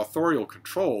of authorial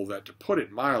control that, to put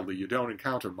it mildly, you don't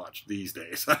encounter much these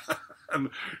days. And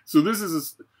so this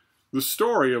is the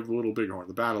story of the Little Bighorn,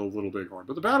 the Battle of Little Bighorn.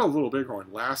 But the Battle of Little Bighorn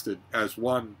lasted, as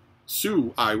one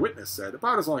Sioux eyewitness said,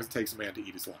 about as long as it takes a man to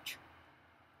eat his lunch.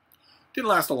 Didn't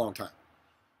last a long time.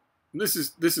 And this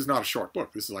is not a short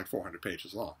book. This is like 400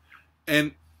 pages long.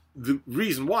 And the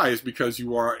reason why is because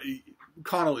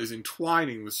Connell is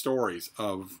entwining the stories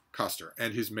of Custer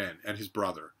and his men and his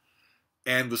brother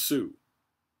and the Sioux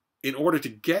in order to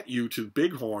get you to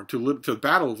Bighorn, to the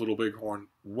Battle of Little Bighorn,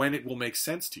 when it will make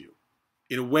sense to you,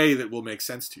 in a way that will make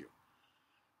sense to you.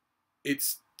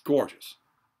 It's gorgeous.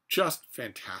 Just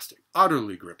fantastic.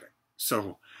 Utterly gripping.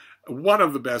 So, one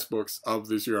of the best books of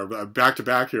this year. Back to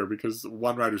back here, because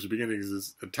One Writer's Beginnings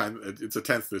is it's a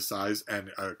tenth this size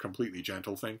and a completely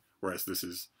gentle thing, whereas this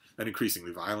is an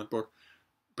increasingly violent book.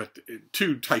 But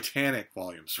two Titanic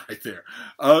volumes right there.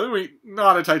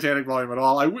 Not a Titanic volume at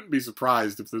all. I wouldn't be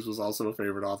surprised if this was also a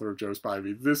favorite author of Joe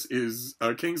Spivey. This is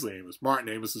Kingsley Amis, Martin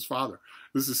Amis's father.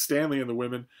 This is Stanley and the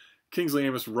Women. Kingsley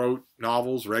Amis wrote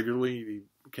novels regularly. He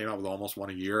came out with almost one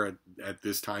a year at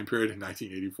this time period in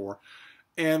 1984.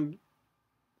 And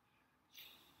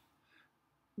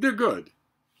they're good.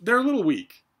 They're a little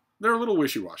weak. They're a little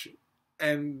wishy-washy.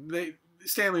 And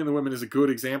Stanley and the Women is a good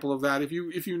example of that. If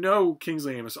you know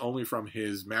Kingsley Amis only from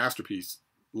his masterpiece,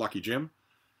 Lucky Jim,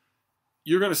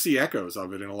 you're going to see echoes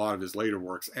of it in a lot of his later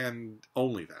works, and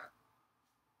only that.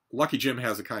 Lucky Jim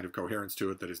has a kind of coherence to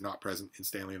it that is not present in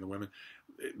Stanley and the Women.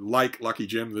 Like Lucky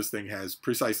Jim, this thing has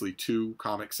precisely 2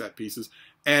 comic set pieces.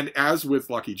 And as with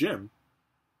Lucky Jim,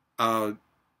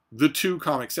 the 2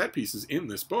 comic set pieces in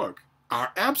this book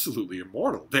are absolutely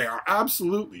immortal. They are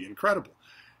absolutely incredible.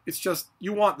 It's just,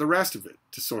 you want the rest of it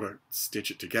to sort of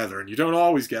stitch it together, and you don't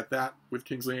always get that with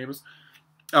Kingsley Amis.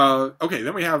 Okay,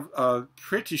 then we have,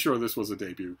 pretty sure this was a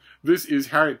debut. This is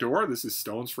Harriet Dorr. This is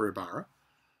Stones for Ibarra,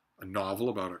 a novel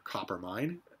about a copper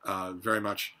mine, very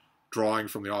much drawing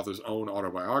from the author's own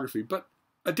autobiography, but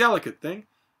a delicate thing,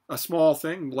 a small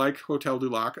thing, like Hotel du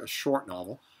Lac, a short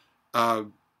novel,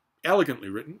 elegantly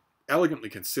written, elegantly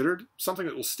considered, something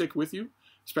that will stick with you,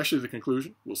 especially the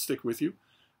conclusion will stick with you.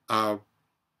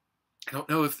 I don't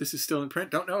know if this is still in print,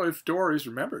 don't know if Dorr is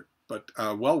remembered, but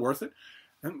well worth it.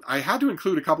 And I had to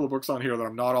include a couple of books on here that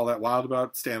I'm not all that wild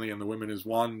about. Stanley and the Women is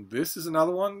one. This is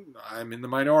another one. I'm in the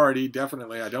minority,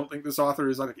 definitely. I don't think this author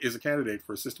is a candidate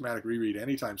for a systematic reread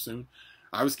anytime soon.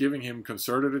 I was giving him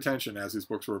concerted attention as his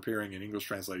books were appearing in English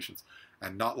translations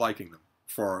and not liking them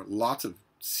for lots of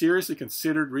seriously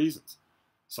considered reasons.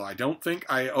 So I don't think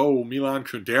I owe Milan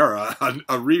Kundera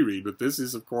a reread, but this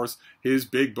is, of course, his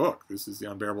big book. This is The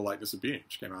Unbearable Lightness of Being,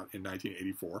 which came out in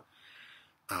 1984.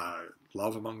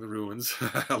 Love Among the Ruins,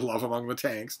 Love Among the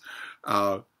Tanks.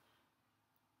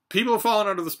 People have fallen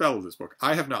under the spell of this book.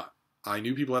 I have not. I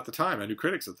knew people at the time. I knew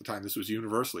critics at the time. This was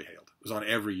universally hailed. It was on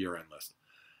every year-end list.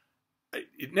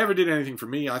 It never did anything for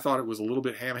me. I thought it was a little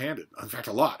bit ham-handed. In fact,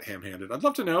 a lot ham-handed. I'd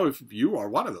love to know if you are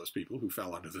one of those people who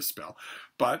fell under this spell.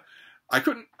 But I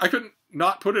couldn't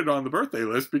not put it on the birthday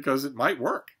list because it might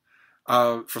work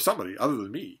for somebody other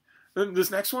than me. Then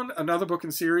this next one, another book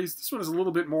in series. This one is a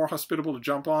little bit more hospitable to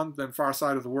jump on than Far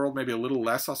Side of the World, maybe a little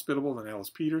less hospitable than Ellis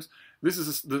Peters. This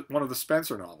is one of the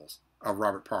Spencer novels of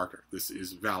Robert Parker. This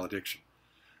is Valediction.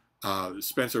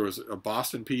 Spencer was a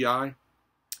Boston PI,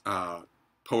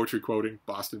 poetry quoting,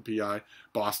 Boston PI.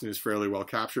 Boston is fairly well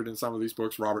captured in some of these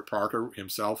books. Robert Parker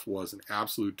himself was an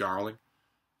absolute darling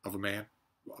of a man.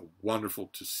 Wonderful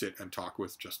to sit and talk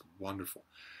with, just wonderful.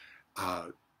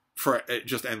 For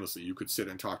just endlessly. You could sit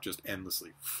and talk just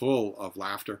endlessly. Full of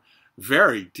laughter.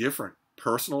 Very different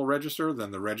personal register than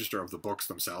the register of the books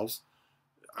themselves.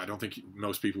 I don't think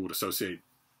most people would associate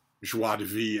joie de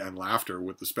vivre and laughter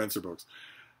with the Spencer books.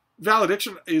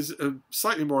 Valediction is a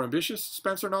slightly more ambitious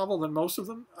Spencer novel than most of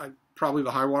them. Probably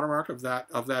the high watermark of that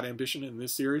ambition in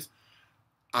this series.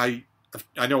 I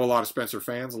know a lot of Spencer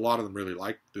fans. A lot of them really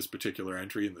like this particular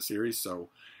entry in the series. So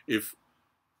if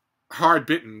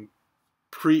hard-bitten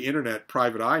pre-internet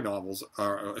private eye novels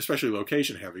are especially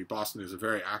location heavy, Boston is a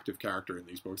very active character in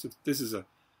these books. This is a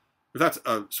If that's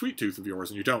a sweet tooth of yours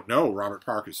and you don't know Robert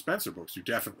Parker Spencer books, you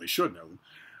definitely should know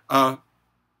them.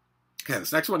 Okay,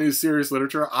 this next one is serious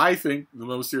literature. I think the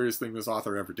most serious thing this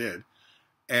author ever did,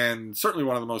 and certainly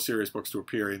one of the most serious books to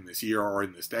appear in this year or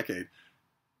in this decade.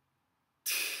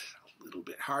 A little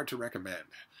bit hard to recommend.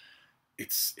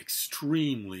 It's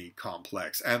extremely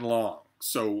complex and long,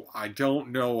 so I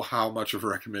don't know how much of a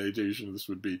recommendation this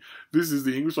would be. This is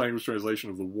the English language translation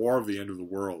of The War of the End of the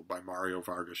World by Mario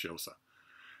Vargas Llosa.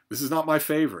 This is not my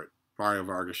favorite Mario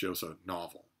Vargas Llosa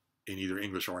novel in either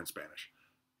English or in Spanish,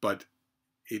 but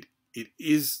it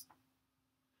is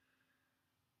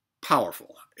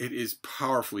powerful. It is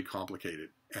powerfully complicated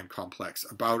and complex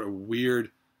about a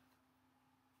weird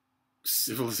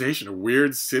civilization, a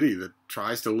weird city that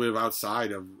tries to live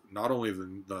outside of not only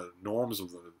the norms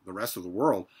of the rest of the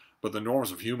world, but the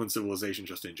norms of human civilization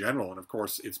just in general. And of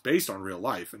course, it's based on real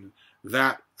life, and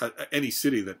that any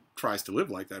city that tries to live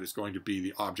like that is going to be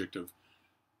the object of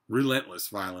relentless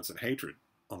violence and hatred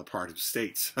on the part of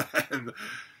states. And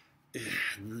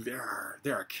there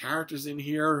are characters in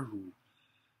here who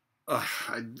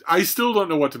I still don't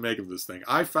know what to make of this thing.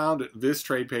 I found this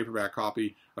trade paperback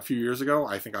copy a few years ago.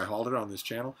 I think I hauled it on this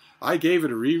channel. I gave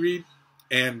it a reread,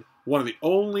 and one of the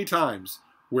only times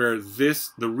where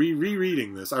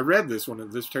rereading this, I read this when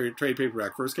this trade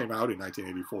paperback first came out in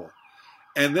 1984.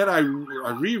 And then I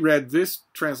reread this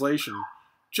translation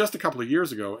just a couple of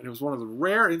years ago, and it was one of the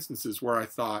rare instances where I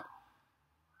thought,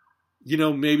 you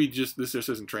know, maybe this just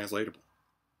isn't translatable.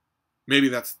 Maybe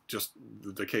that's just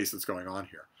the case that's going on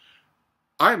here.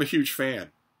 I am a huge fan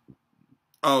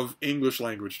of English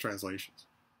language translations,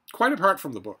 quite apart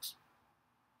from the books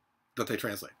that they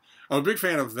translate. I'm a big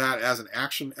fan of that as an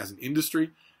action, as an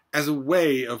industry, as a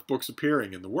way of books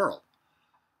appearing in the world.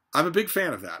 I'm a big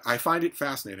fan of that. I find it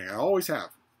fascinating. I always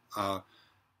have.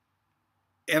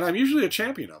 And I'm usually a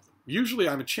champion of them. Usually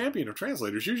I'm a champion of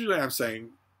translators. Usually I'm saying,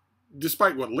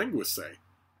 despite what linguists say,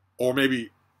 or maybe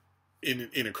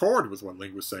in accord with what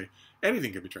linguists say,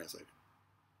 anything can be translated.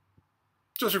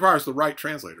 It just requires the right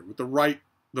translator with the right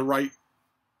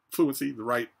fluency, the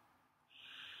right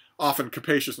often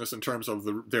capaciousness in terms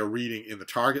of their reading in the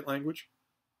target language.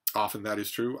 Often that is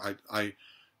true. I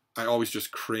always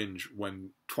just cringe when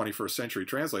 21st century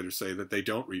translators say that they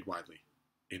don't read widely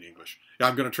in English. Yeah,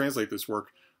 I'm going to translate this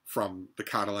work from the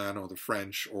Catalan or the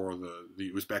French or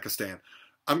the Uzbekistan.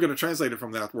 I'm going to translate it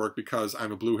from that work because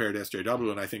I'm a blue-haired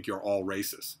SJW and I think you're all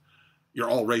racist. You're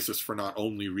all racist for not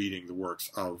only reading the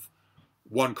works of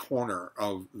one corner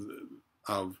of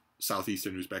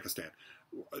southeastern Uzbekistan.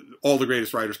 All the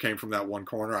greatest writers came from that one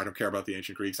corner. I don't care about the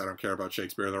ancient Greeks. I don't care about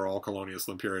Shakespeare. They're all colonialist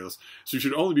imperialists. So you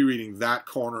should only be reading that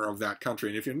corner of that country.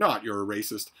 And if you're not, you're a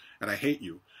racist, and I hate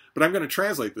you. But I'm going to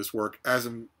translate this work as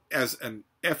an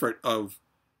effort of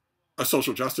a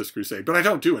social justice crusade. But I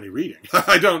don't do any reading.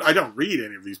 I don't read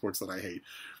any of these books that I hate.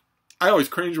 I always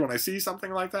cringe when I see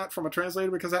something like that from a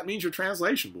translator because that means your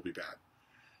translation will be bad.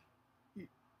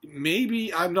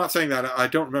 Maybe, I'm not saying that, I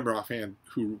don't remember offhand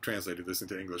who translated this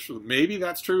into English. Maybe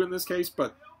that's true in this case,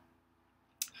 but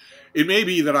it may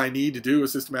be that I need to do a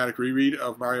systematic reread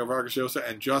of Mario Vargas Llosa,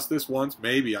 and just this once,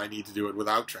 maybe I need to do it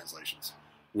without translations,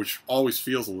 which always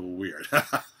feels a little weird.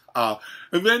 And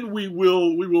then we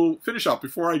will finish up,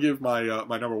 before I give my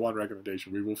my number one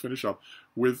recommendation, we will finish up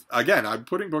with, again, I'm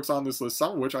putting books on this list,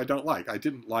 some of which I don't like. I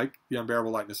didn't like The Unbearable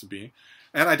Lightness of Being,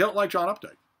 and I don't like John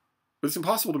Updike. But it's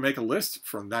impossible to make a list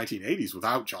from 1980s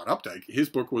without John Updike. His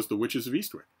book was The Witches of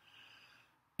Eastwick,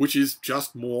 which is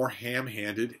just more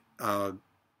ham-handed,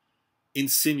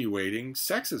 insinuating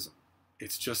sexism.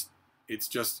 It's just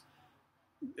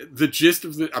the gist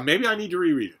of the. Maybe I need to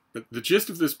reread it, but the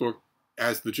gist of this book,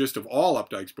 as the gist of all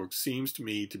Updike's books, seems to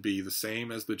me to be the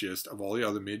same as the gist of all the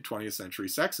other mid-20th century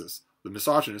sexists, the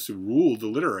misogynists who ruled the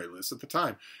literary lists at the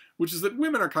time, which is that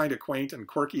women are kind of quaint and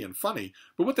quirky and funny,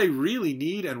 but what they really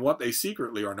need and what they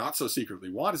secretly or not so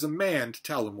secretly want is a man to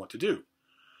tell them what to do.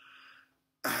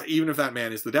 Even if that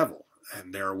man is the devil,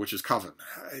 and they're a witch's coven.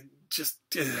 Just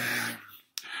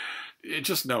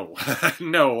no.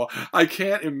 No, I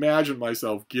can't imagine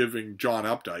myself giving John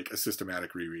Updike a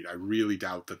systematic reread. I really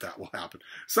doubt that will happen.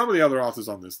 Some of the other authors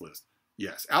on this list,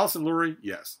 yes. Alison Lurie,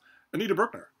 yes. Anita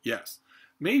Brookner, yes.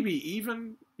 Maybe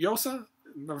even Llosa,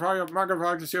 Margaret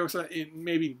Vargas Llosa,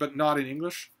 maybe, but not in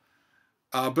English.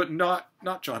 But not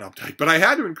John Updike. But I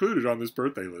had to include it on this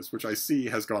birthday list, which I see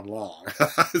has gone long.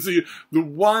 See, the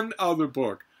one other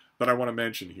book that I want to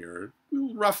mention here,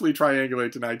 we'll roughly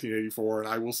triangulate to 1984, and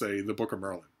I will say The Book of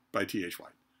Merlin by T.H.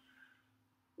 White,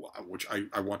 which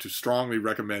I want to strongly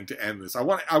recommend to end this. I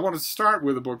want to start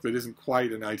with a book that isn't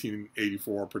quite a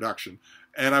 1984 production,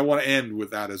 and I want to end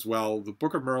with that as well. The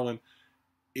Book of Merlin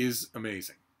is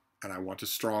amazing. And I want to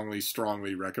strongly,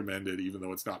 strongly recommend it, even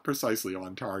though it's not precisely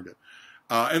on target.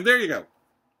 And there you go.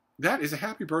 That is a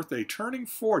happy birthday turning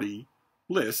 40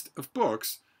 list of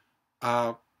books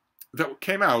that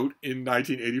came out in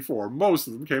 1984. Most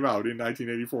of them came out in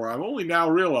 1984. I'm only now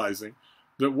realizing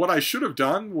that what I should have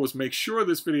done was make sure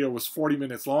this video was 40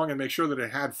 minutes long and make sure that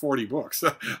it had 40 books.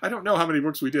 I don't know how many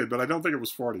books we did, but I don't think it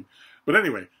was 40. But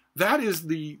anyway, that is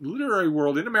the literary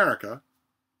world in America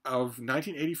of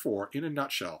 1984 in a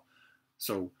nutshell.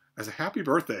 So as a happy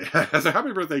birthday, as a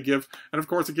happy birthday gift, and of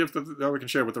course a gift that we can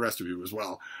share with the rest of you as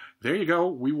well. There you go.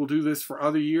 We will do this for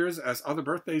other years as other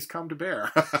birthdays come to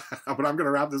bear. But I'm going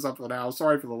to wrap this up for now.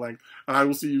 Sorry for the length, and I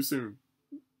will see you soon.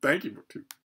 Thank you.